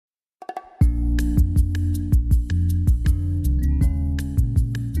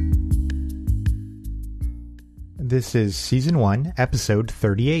This is Season 1, Episode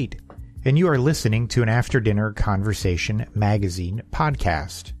 38, and you are listening to an After Dinner Conversation magazine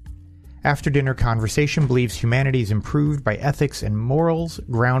podcast. After Dinner Conversation believes humanity is improved by ethics and morals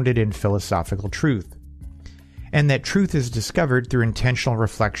grounded in philosophical truth, and that truth is discovered through intentional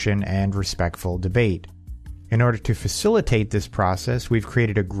reflection and respectful debate. In order to facilitate this process, we've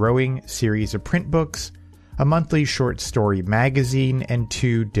created a growing series of print books, a monthly short story magazine, and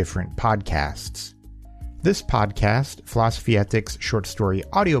 2 different podcasts. This podcast, Philosophy Ethics Short Story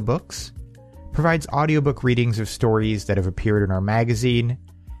Audiobooks, provides audiobook readings of stories that have appeared in our magazine,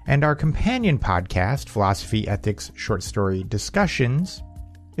 and our companion podcast, Philosophy Ethics Short Story Discussions,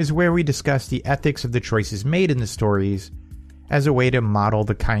 is where we discuss the ethics of the choices made in the stories as a way to model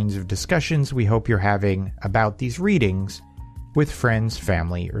the kinds of discussions we hope you're having about these readings with friends,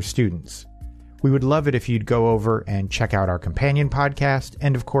 family, or students. We would love it if you'd go over and check out our companion podcast,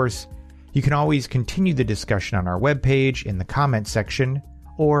 and of course, you can always continue the discussion on our webpage, in the comments section,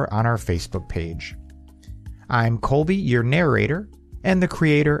 or on our Facebook page. I'm Colby, your narrator, and the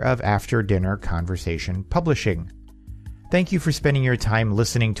creator of After Dinner Conversation Publishing. Thank you for spending your time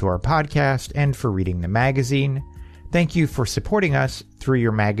listening to our podcast and for reading the magazine. Thank you for supporting us through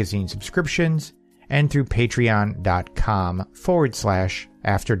your magazine subscriptions and through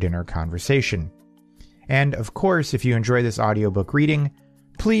patreon.com/After Dinner Conversation. And of course, if you enjoy this audiobook reading,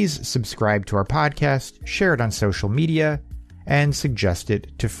 please subscribe to our podcast, share it on social media, and suggest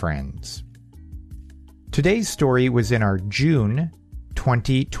it to friends. Today's story was in our June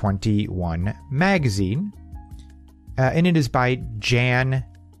 2021 magazine, and it is by Jann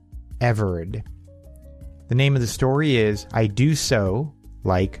Everard. The name of the story is I Do So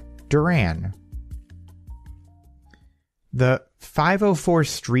Like Durian. The 504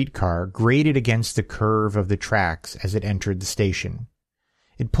 streetcar grated against the curve of the tracks as it entered the station.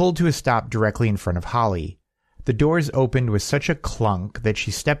 It pulled to a stop directly in front of Holly. The doors opened with such a clunk that she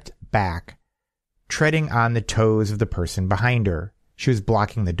stepped back, treading on the toes of the person behind her. She was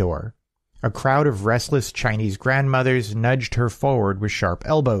blocking the door. A crowd of restless Chinese grandmothers nudged her forward with sharp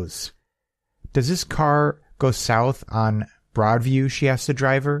elbows. "Does this car go south on Broadview?" she asked the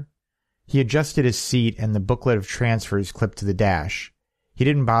driver. He adjusted his seat and the booklet of transfers clipped to the dash. He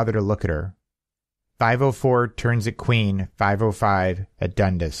didn't bother to look at her. 504 turns at Queen, 505 at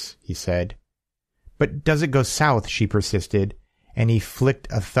Dundas, he said. "But does it go south?" she persisted, and he flicked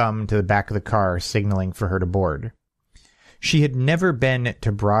a thumb to the back of the car, signaling for her to board. She had never been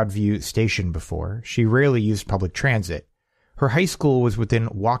to Broadview Station before. She rarely used public transit. Her high school was within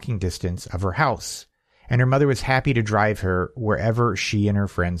walking distance of her house, and her mother was happy to drive her wherever she and her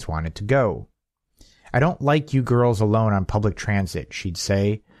friends wanted to go. "I don't like you girls alone on public transit," she'd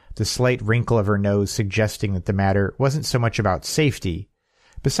say, the slight wrinkle of her nose suggesting that the matter wasn't so much about safety.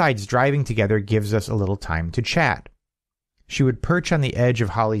 Besides, driving together gives us a little time to chat. She would perch on the edge of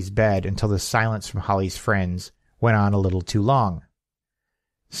Holly's bed until the silence from Holly's friends went on a little too long.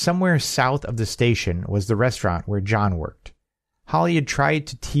 Somewhere south of the station was the restaurant where John worked. Holly had tried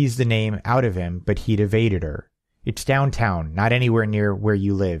to tease the name out of him, but he'd evaded her. "It's downtown, not anywhere near where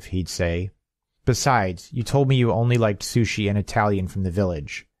you live," he'd say. "Besides, you told me you only liked sushi and Italian from the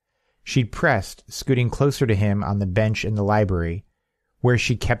village." She'd pressed, scooting closer to him on the bench in the library, where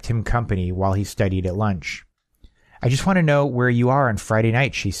she kept him company while he studied at lunch. "I just want to know where you are on Friday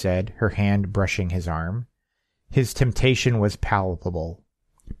night," she said, her hand brushing his arm. His temptation was palpable.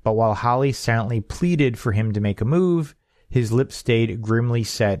 But while Holly silently pleaded for him to make a move, his lips stayed grimly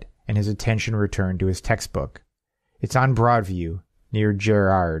set and his attention returned to his textbook. "It's on Broadview, near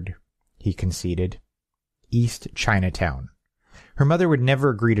Gerrard," he conceded. "East Chinatown." Her mother would never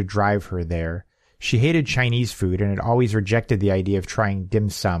agree to drive her there. She hated Chinese food and had always rejected the idea of trying dim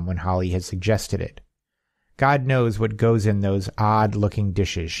sum when Holly had suggested it. "God knows what goes in those odd-looking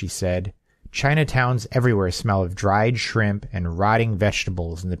dishes," she said. "Chinatowns everywhere smell of dried shrimp and rotting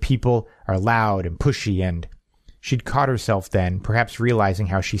vegetables, and the people are loud and pushy and—" She'd caught herself then, perhaps realizing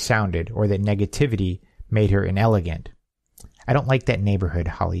how she sounded, or that negativity made her inelegant. "I don't like that neighborhood,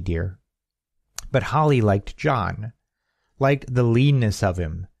 Holly dear." But Holly liked John. Liked the leanness of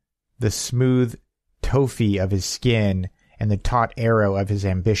him, the smooth toffee of his skin, and the taut arrow of his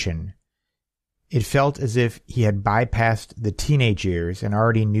ambition. It felt as if he had bypassed the teenage years and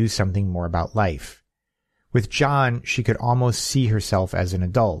already knew something more about life. With John, she could almost see herself as an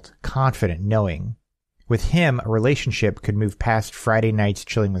adult, confident, knowing. With him, a relationship could move past Friday nights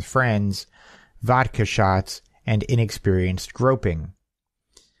chilling with friends, vodka shots, and inexperienced groping.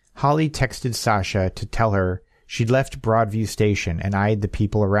 Holly texted Sasha to tell her she'd left Broadview Station and eyed the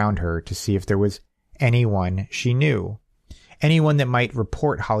people around her to see if there was anyone she knew. Anyone that might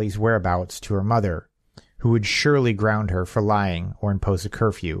report Holly's whereabouts to her mother. who would surely ground her for lying or impose a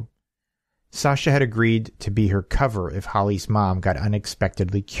curfew. Sasha had agreed to be her cover if Holly's mom got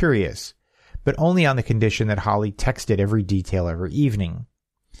unexpectedly curious, but only on the condition that Holly texted every detail every evening.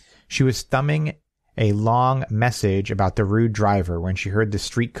 She was thumbing a long message about the rude driver when she heard the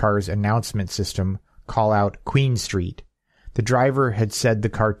streetcar's announcement system call out Queen Street. The driver had said the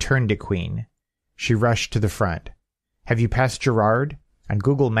car turned at Queen. She rushed to the front. "Have you passed Gerard?" On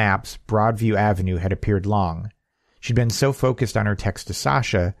Google Maps, Broadview Avenue had appeared long. She'd been so focused on her text to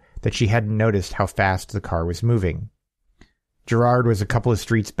Sasha that she hadn't noticed how fast the car was moving. "Gerard was a couple of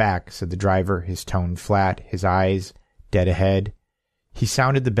streets back," said the driver, his tone flat, his eyes dead ahead. He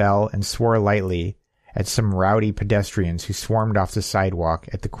sounded the bell and swore lightly at some rowdy pedestrians who swarmed off the sidewalk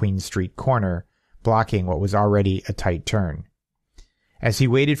at the Queen Street corner, blocking what was already a tight turn. As he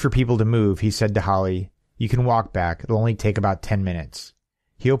waited for people to move, he said to Holly, "You can walk back. It'll only take about 10 minutes.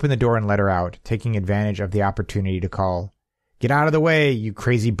 He opened the door and let her out, taking advantage of the opportunity to call, "Get out of the way, you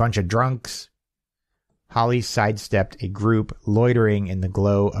crazy bunch of drunks." Holly sidestepped a group loitering in the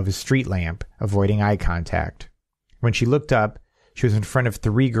glow of a street lamp, avoiding eye contact. When she looked up, she was in front of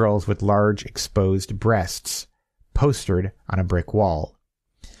 3 girls with large exposed breasts, postered on a brick wall.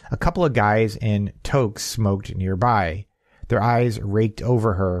 A couple of guys in toques smoked nearby, their eyes raked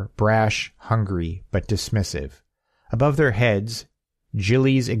over her, brash, hungry, but dismissive. Above their heads,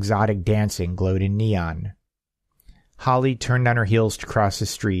 Jilly's exotic dancing glowed in neon. Holly turned on her heels to cross the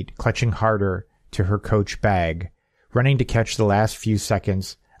street, clutching harder to her coach bag, running to catch the last few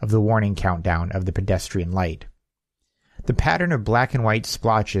seconds of the warning countdown of the pedestrian light. The pattern of black and white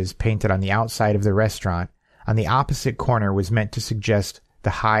splotches painted on the outside of the restaurant on the opposite corner was meant to suggest the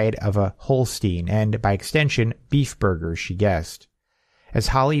hide of a Holstein and, by extension, beef burgers, she guessed. As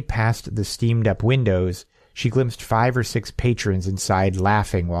Holly passed the steamed-up windows, she glimpsed 5 or 6 patrons inside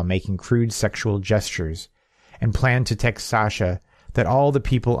laughing while making crude sexual gestures, and planned to text Sasha that all the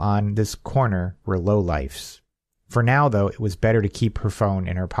people on this corner were lowlifes. For now, though, it was better to keep her phone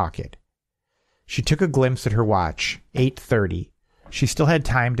in her pocket. She took a glimpse at her watch, 8:30. She still had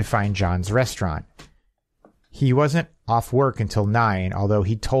time to find John's restaurant. He wasn't off work until 9, although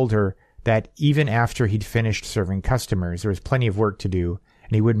he told her that even after he'd finished serving customers, there was plenty of work to do,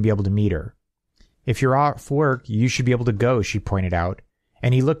 and he wouldn't be able to meet her. "If you're off work, you should be able to go," she pointed out,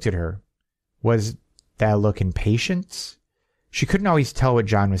 and he looked at her. Was that a look impatience? She couldn't always tell what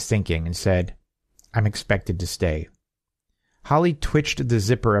John was thinking, and said, "I'm expected to stay." Holly twitched the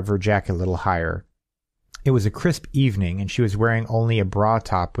zipper of her jacket a little higher. It was a crisp evening, and she was wearing only a bra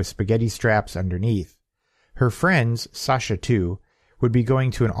top with spaghetti straps underneath. Her friends, Sasha too, would be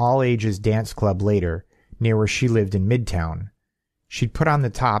going to an all-ages dance club later, near where she lived in Midtown. She'd put on the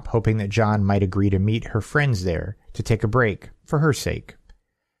top, hoping that John might agree to meet her friends there, to take a break, for her sake.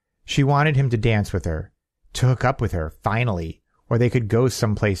 She wanted him to dance with her, to hook up with her, finally, or they could go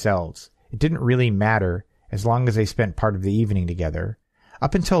someplace else. It didn't really matter, as long as they spent part of the evening together.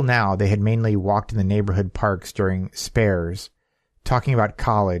 Up until now, they had mainly walked in the neighborhood parks during spares, talking about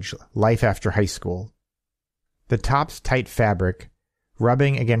college, life after high school. The top's tight fabric,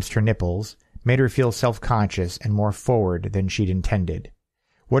 rubbing against her nipples, made her feel self-conscious and more forward than she'd intended.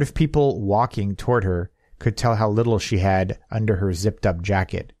 What if people walking toward her could tell how little she had under her zipped-up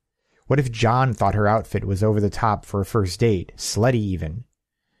jacket? What if John thought her outfit was over the top for a first date, slutty even?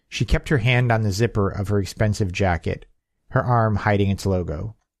 She kept her hand on the zipper of her expensive jacket, her arm hiding its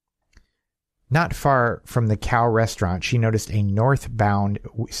logo. Not far from the Cow restaurant, she noticed a northbound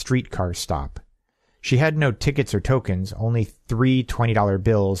streetcar stop. She had no tickets or tokens, only 3 $20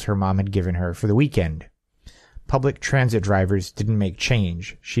 bills her mom had given her for the weekend. Public transit drivers didn't make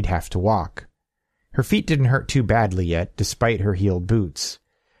change. She'd have to walk. Her feet didn't hurt too badly yet, despite her heeled boots.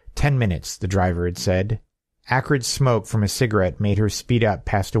 10 minutes, the driver had said. Acrid smoke from a cigarette made her speed up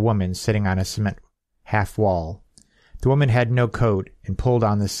past a woman sitting on a cement half-wall. The woman had no coat and pulled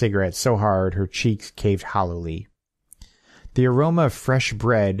on the cigarette so hard her cheeks caved hollowly. The aroma of fresh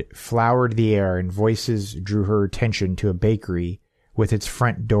bread flowered the air, and voices drew her attention to a bakery with its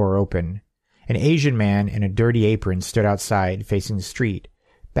front door open. An Asian man in a dirty apron stood outside, facing the street,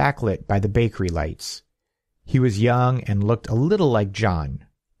 backlit by the bakery lights. He was young and looked a little like John.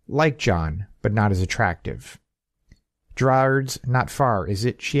 Like John, but not as attractive. "Gerard's not far, is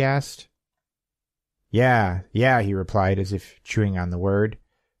it?" she asked. Yeah, he replied, as if chewing on the word.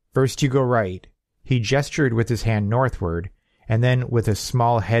 "First you go right." He gestured with his hand northward, and then with a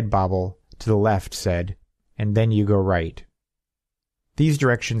small head bobble to the left said, "And then you go right." These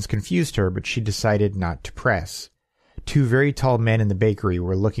directions confused her, but she decided not to press. 2 very tall men in the bakery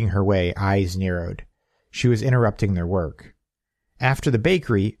were looking her way, eyes narrowed. She was interrupting their work. After the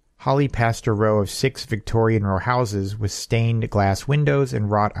bakery, Holly passed a row of 6 Victorian row houses with stained glass windows and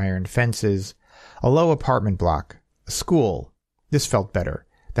wrought iron fences, a low apartment block, a school. This felt better.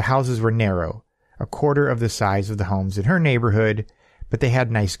 The houses were narrow, a quarter of the size of the homes in her neighborhood, but they had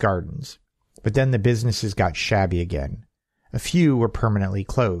nice gardens. But then the businesses got shabby again. A few were permanently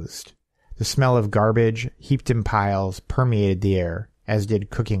closed. The smell of garbage, heaped in piles, permeated the air, as did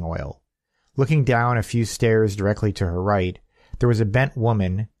cooking oil. Looking down a few stairs directly to her right, there was a bent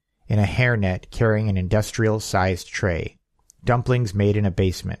woman in a hairnet carrying an industrial-sized tray. Dumplings made in a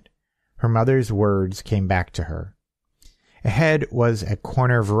basement. Her mother's words came back to her. Ahead was a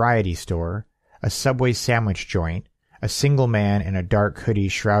corner variety store, a Subway sandwich joint, a single man in a dark hoodie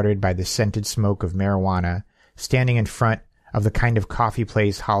shrouded by the scented smoke of marijuana, standing in front of the kind of coffee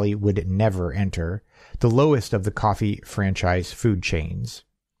place Holly would never enter, the lowest of the coffee franchise food chains.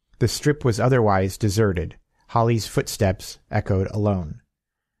 The strip was otherwise deserted. Holly's footsteps echoed alone.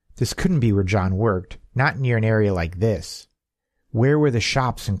 This couldn't be where John worked, not near an area like this. Where were the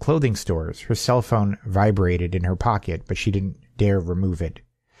shops and clothing stores? Her cell phone vibrated in her pocket, but she didn't dare remove it.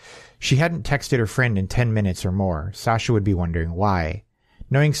 She hadn't texted her friend in 10 minutes or more. Sasha would be wondering why.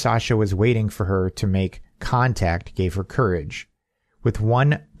 Knowing Sasha was waiting for her to make contact gave her courage. With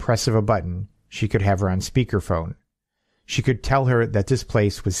one press of a button, she could have her on speakerphone. She could tell her that this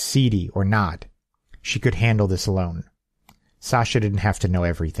place was seedy or not. She could handle this alone. Sasha didn't have to know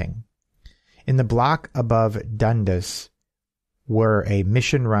everything. In the block above Dundas were a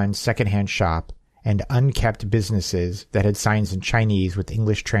mission-run second-hand shop and unkept businesses that had signs in Chinese with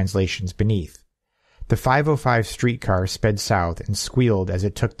English translations beneath. The 505 streetcar sped south and squealed as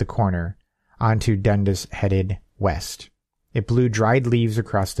it took the corner onto Dundas headed west. It blew dried leaves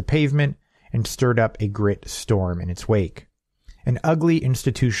across the pavement and stirred up a grit storm in its wake. An ugly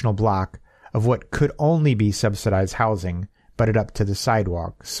institutional block of what could only be subsidized housing butted up to the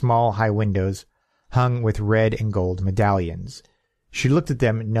sidewalk, small high windows hung with red and gold medallions. She looked at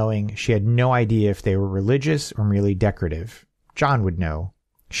them knowing she had no idea if they were religious or merely decorative. John would know.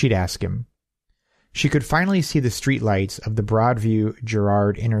 She'd ask him. She could finally see the streetlights of the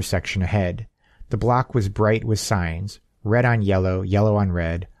Broadview-Girard intersection ahead. The block was bright with signs, red on yellow, yellow on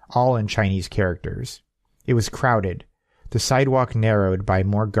red, all in Chinese characters. It was crowded. The sidewalk narrowed by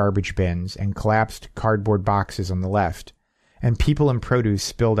more garbage bins and collapsed cardboard boxes on the left, and people and produce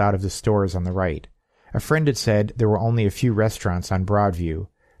spilled out of the stores on the right. A friend had said there were only a few restaurants on Broadview,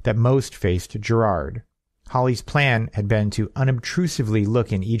 that most faced Girard. Holly's plan had been to unobtrusively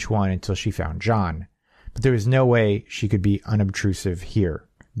look in each one until she found John, but there was no way she could be unobtrusive here.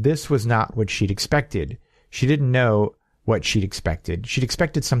 This was not what she'd expected. She didn't know what she'd expected. She'd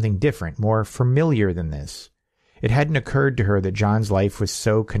expected something different, more familiar than this. It hadn't occurred to her that John's life was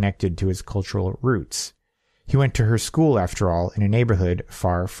so connected to his cultural roots. He went to her school, after all, in a neighborhood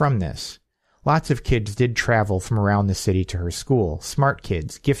far from this. Lots of kids did travel from around the city to her school, smart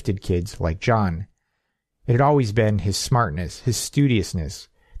kids, gifted kids like John. It had always been his smartness, his studiousness,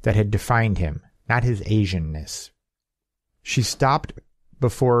 that had defined him, not his Asianness. She stopped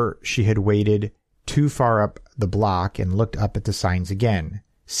before she had waded too far up the block and looked up at the signs again.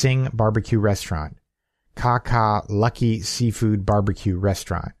 Sing Barbecue Restaurant. Ka Lucky Seafood Barbecue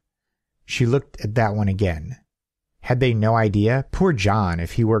Restaurant. She looked at that one again. Had they no idea? Poor John,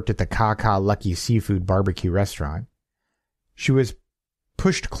 if he worked at the Ka Lucky Seafood Barbecue Restaurant. She was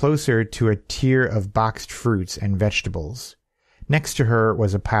pushed closer to a tier of boxed fruits and vegetables. Next to her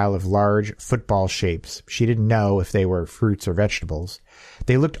was a pile of large football shapes. She didn't know if they were fruits or vegetables.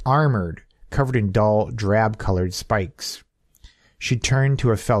 They looked armored, covered in dull, drab-colored spikes. She turned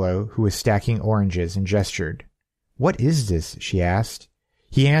to a fellow who was stacking oranges and gestured. "What is this?" she asked.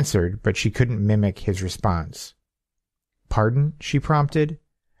 He answered, but she couldn't mimic his response. "Pardon?" she prompted.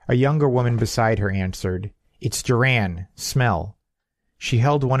 A younger woman beside her answered, "It's Durian. Smell." She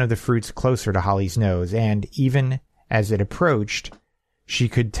held one of the fruits closer to Holly's nose, and, even as it approached, she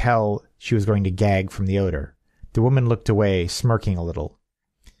could tell she was going to gag from the odor. The woman looked away, smirking a little.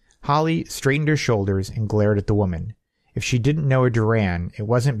 Holly straightened her shoulders and glared at the woman. If she didn't know a Durian, it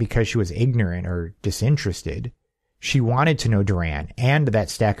wasn't because she was ignorant or disinterested. She wanted to know Durian, and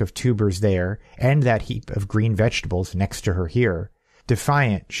that stack of tubers there, and that heap of green vegetables next to her here.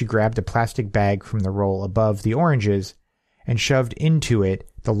 Defiant, she grabbed a plastic bag from the roll above the oranges and shoved into it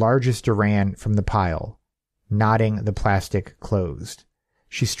the largest Durian from the pile, knotting the plastic closed.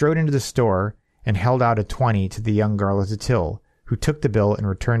 She strode into the store and held out a 20 to the young girl at the till, who took the bill and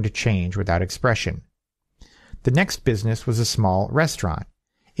returned to change without expression. The next business was a small restaurant.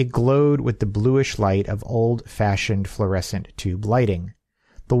 It glowed with the bluish light of old-fashioned fluorescent tube lighting.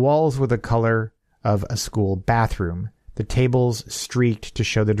 The walls were the color of a school bathroom, the tables streaked to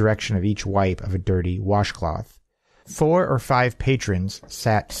show the direction of each wipe of a dirty washcloth. 4 or 5 patrons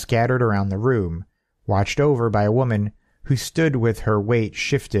sat scattered around the room, watched over by a woman who stood with her weight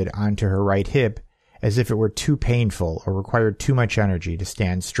shifted onto her right hip as if it were too painful or required too much energy to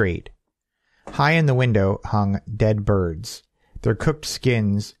stand straight. High in the window hung dead birds, their cooked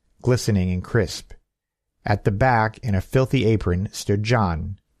skins glistening and crisp. At the back, in a filthy apron, stood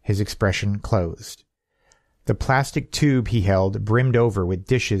John, his expression closed. The plastic tube he held brimmed over with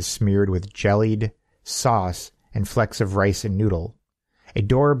dishes smeared with jellied sauce and flecks of rice and noodle. A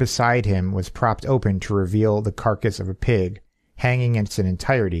door beside him was propped open to reveal the carcass of a pig, hanging in its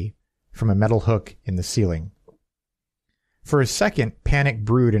entirety from a metal hook in the ceiling. For a second, panic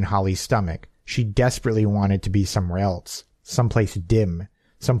brewed in Holly's stomach. She desperately wanted to be somewhere else, someplace dim,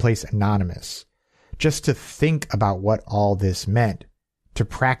 someplace anonymous. Just to think about what all this meant. To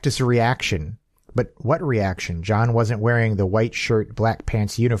practice a reaction. But what reaction? John wasn't wearing the white shirt, black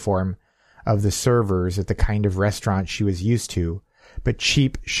pants uniform of the servers at the kind of restaurant she was used to, but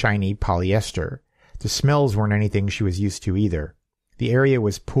cheap, shiny polyester. The smells weren't anything she was used to either. The area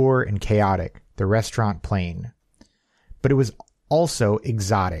was poor and chaotic, the restaurant plain. But it was also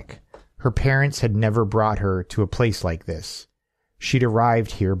exotic. Her parents had never brought her to a place like this. She'd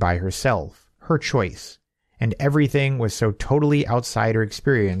arrived here by herself, her choice, and everything was so totally outside her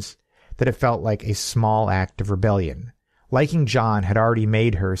experience that it felt like a small act of rebellion. Liking John had already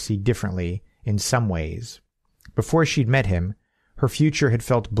made her see differently in some ways. Before she'd met him, her future had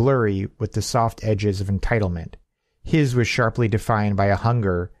felt blurry with the soft edges of entitlement. His was sharply defined by a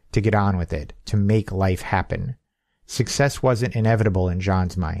hunger to get on with it, to make life happen. Success wasn't inevitable in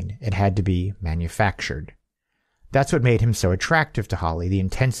John's mind. It had to be manufactured. That's what made him so attractive to Holly, the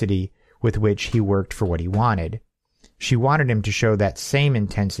intensity with which he worked for what he wanted. She wanted him to show that same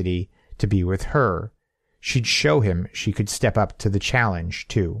intensity to be with her. She'd show him she could step up to the challenge,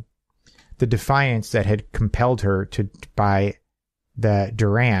 too. The defiance that had compelled her to buy the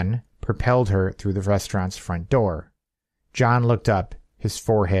Durian propelled her through the restaurant's front door. John looked up, his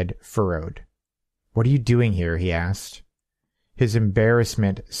forehead furrowed. "What are you doing here?" he asked. His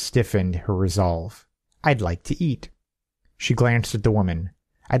embarrassment stiffened her resolve. "I'd like to eat." She glanced at the woman.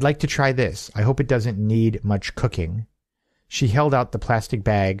 "I'd like to try this. I hope it doesn't need much cooking." She held out the plastic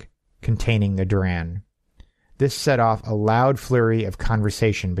bag containing the Durian. This set off a loud flurry of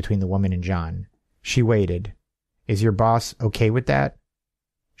conversation between the woman and John. She waited. "Is your boss okay with that?"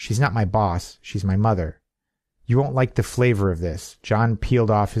 "She's not my boss. She's my mother." "You won't like the flavor of this." John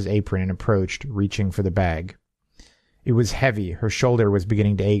peeled off his apron and approached, reaching for the bag. It was heavy. Her shoulder was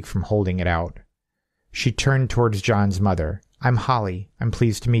beginning to ache from holding it out. She turned towards John's mother. "I'm Holly. I'm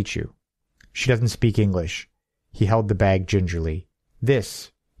pleased to meet you." "She doesn't speak English." He held the bag gingerly.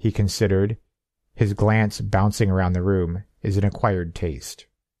 "This," he considered, his glance bouncing around the room, "is an acquired taste."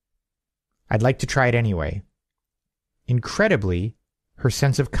 "I'd like to try it anyway." Incredibly, her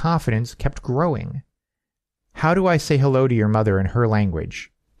sense of confidence kept growing. "How do I say hello to your mother in her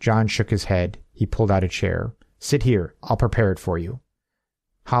language?" John shook his head. He pulled out a chair. "Sit here. I'll prepare it for you."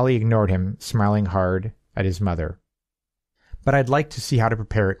 Holly ignored him, smiling hard at his mother. "But I'd like to see how to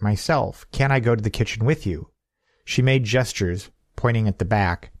prepare it myself. Can't I go to the kitchen with you?" She made gestures, pointing at the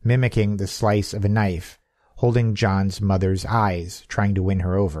back, mimicking the slice of a knife, holding John's mother's eyes, trying to win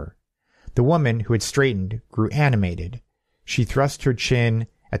her over. The woman, who had straightened, grew animated. She thrust her chin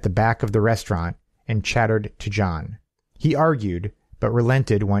at the back of the restaurant and chattered to John. He argued, but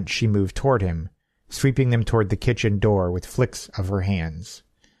relented once she moved toward him, sweeping them toward the kitchen door with flicks of her hands.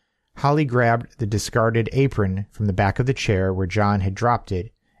 Holly grabbed the discarded apron from the back of the chair where John had dropped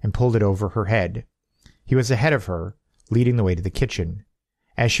it and pulled it over her head. He was ahead of her, leading the way to the kitchen.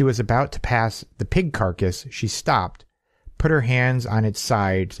 As she was about to pass the pig carcass, she stopped, put her hands on its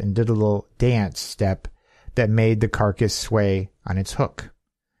sides, and did a little dance step that made the carcass sway on its hook.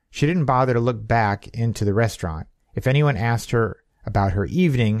 She didn't bother to look back into the restaurant. If anyone asked her about her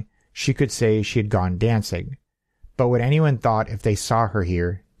evening, she could say she had gone dancing. But what anyone thought if they saw her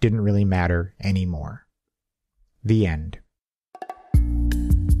here didn't really matter anymore. The end.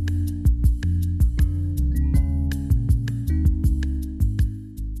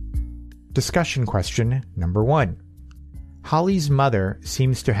 Discussion question number 1. Holly's mother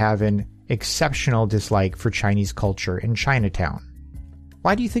seems to have an exceptional dislike for Chinese culture in Chinatown.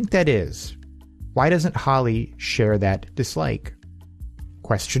 Why do you think that is? Why doesn't Holly share that dislike?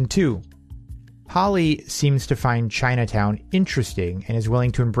 Question 2. Holly seems to find Chinatown interesting and is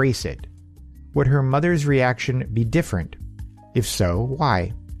willing to embrace it. Would her mother's reaction be different? If so,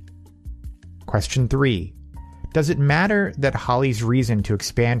 why? Question 3. Does it matter that Holly's reason to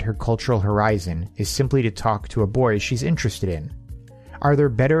expand her cultural horizon is simply to talk to a boy she's interested in? Are there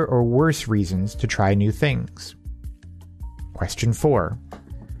better or worse reasons to try new things? Question 4.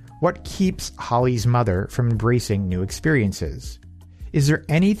 What keeps Holly's mother from embracing new experiences? Is there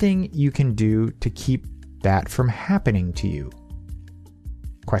anything you can do to keep that from happening to you?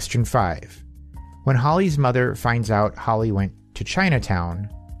 Question 5. When Holly's mother finds out Holly went to Chinatown,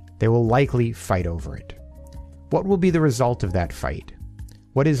 they will likely fight over it. What will be the result of that fight?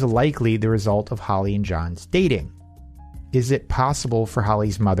 What is likely the result of Holly and John's dating? Is it possible for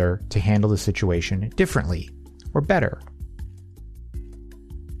Holly's mother to handle the situation differently or better?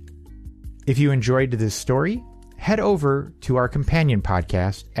 If you enjoyed this story, head over to our companion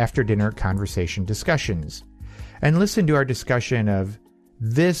podcast, After Dinner Conversation Discussions, and listen to our discussion of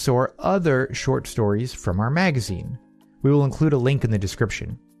this or other short stories from our magazine. We will include a link in the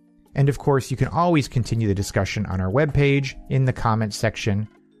description. And of course, you can always continue the discussion on our webpage, in the comments section,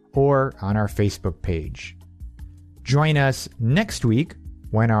 or on our Facebook page. Join us next week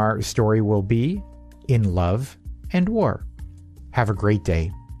when our story will be In Love and War. Have a great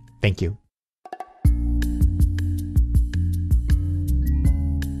day. Thank you.